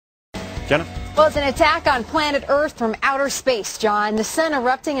Jenna? Well, it's an attack on planet Earth from outer space, John. The sun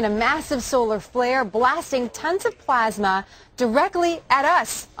erupting in a massive solar flare, blasting tons of plasma directly at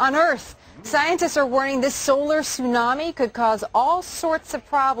us on Earth. Scientists are warning this solar tsunami could cause all sorts of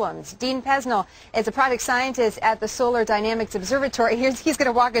problems. Dean Pesnell is a project scientist at the Solar Dynamics Observatory. He's going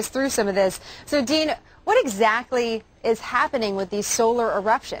to walk us through some of this. So, Dean, what exactly is happening with these solar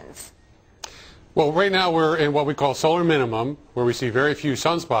eruptions? Well, right now we're in what we call solar minimum, where we see very few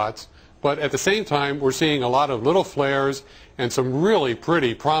sunspots. But at the same time, we're seeing a lot of little flares and some really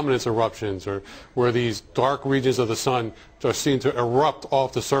pretty prominence eruptions, or where these dark regions of the sun just seem to erupt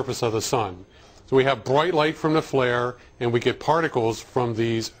off the surface of the sun. So we have bright light from the flare, and we get particles from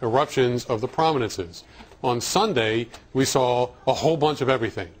these eruptions of the prominences. On Sunday, we saw a whole bunch of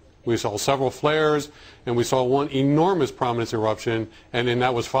everything. We saw several flares, and we saw one enormous prominence eruption, and then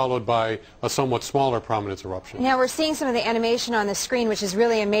that was followed by a somewhat smaller prominence eruption. Now, we're seeing some of the animation on the screen, which is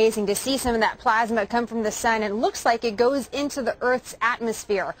really amazing to see some of that plasma come from the sun. It looks like it goes into the Earth's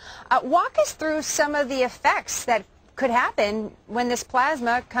atmosphere. Walk us through some of the effects that could happen when this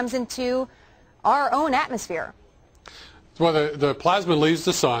plasma comes into our own atmosphere. Well, the plasma leaves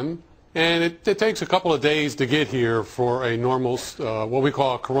the sun. And it takes a couple of days to get here for a normal, what we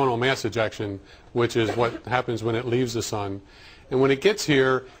call a coronal mass ejection, which is what happens when it leaves the sun. And when it gets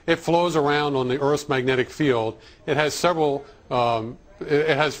here, it flows around on the Earth's magnetic field. It has several,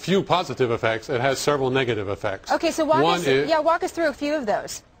 it has few positive effects. It has several negative effects. Okay, so walk us through a few of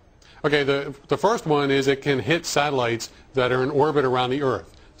those. Okay, the first one is it can hit satellites that are in orbit around the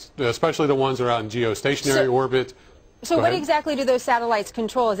Earth, especially the ones that are out in geostationary orbit. So what exactly do those satellites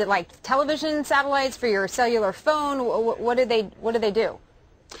control? Is it like television satellites for your cellular phone? What do they do?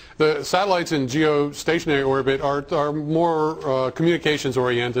 The satellites in geostationary orbit are more communications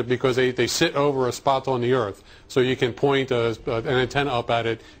oriented because they sit over a spot on the Earth. So you can point an antenna up at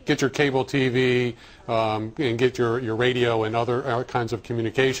it, get your cable TV, and get your radio and other kinds of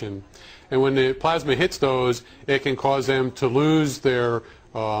communication. And when the plasma hits those, it can cause them to lose their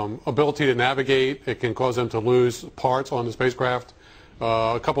ability to navigate. It can cause them to lose parts on the spacecraft.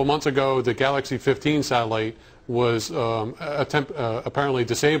 A couple months ago, the Galaxy 15 satellite was apparently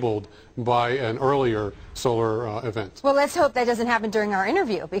disabled by an earlier solar event. Well, let's hope that doesn't happen during our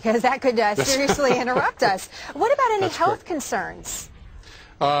interview, because that could seriously interrupt us. What about any health concerns?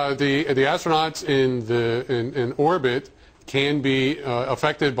 The astronauts in orbit can be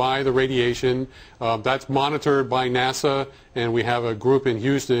affected by the radiation. That's monitored by NASA, and we have a group in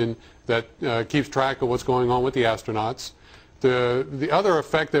Houston that keeps track of what's going on with the astronauts. The other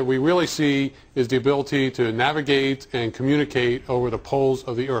effect that we really see is the ability to navigate and communicate over the poles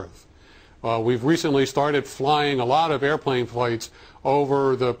of the Earth. We've recently started flying a lot of airplane flights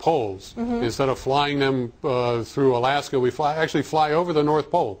over the poles. Instead of flying them through Alaska, we actually fly over the North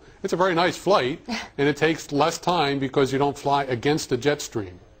Pole. It's a very nice flight, and it takes less time because you don't fly against the jet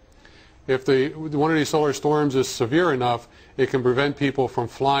stream. If one of these solar storms is severe enough, it can prevent people from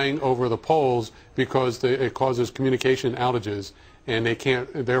flying over the poles because it causes communication outages, and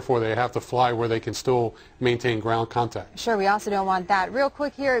therefore they have to fly where they can still maintain ground contact. Sure, we also don't want that. Real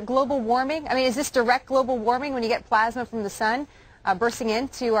quick here, global warming. I mean, is this direct global warming when you get plasma from the sun bursting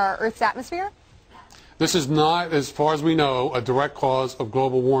into our Earth's atmosphere? This is not, as far as we know, a direct cause of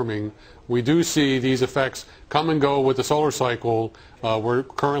global warming. We do see these effects come and go with the solar cycle. We're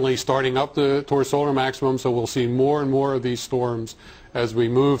currently starting up towards solar maximum, so we'll see more and more of these storms as we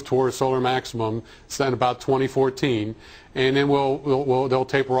move towards solar maximum. It's in about 2014, and then they'll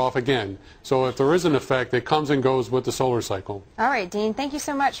taper off again. So if there is an effect, it comes and goes with the solar cycle. All right, Dean, thank you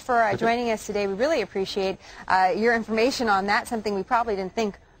so much for joining us today. We really appreciate your information on that, something we probably didn't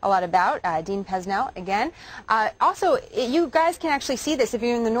think a lot about. Dean Pesnell again. Also, you guys can actually see this if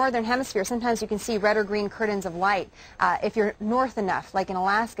you're in the northern hemisphere. Sometimes you can see red or green curtains of light if you're north enough, like in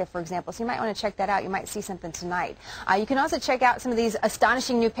Alaska, for example. So you might want to check that out. You might see something tonight. You can also check out some of these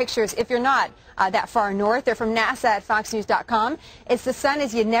astonishing new pictures if you're not that far north. They're from NASA at foxnews.com. It's the sun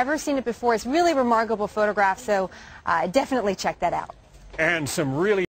as you'd never seen it before. It's really remarkable photographs, so definitely check that out. And some really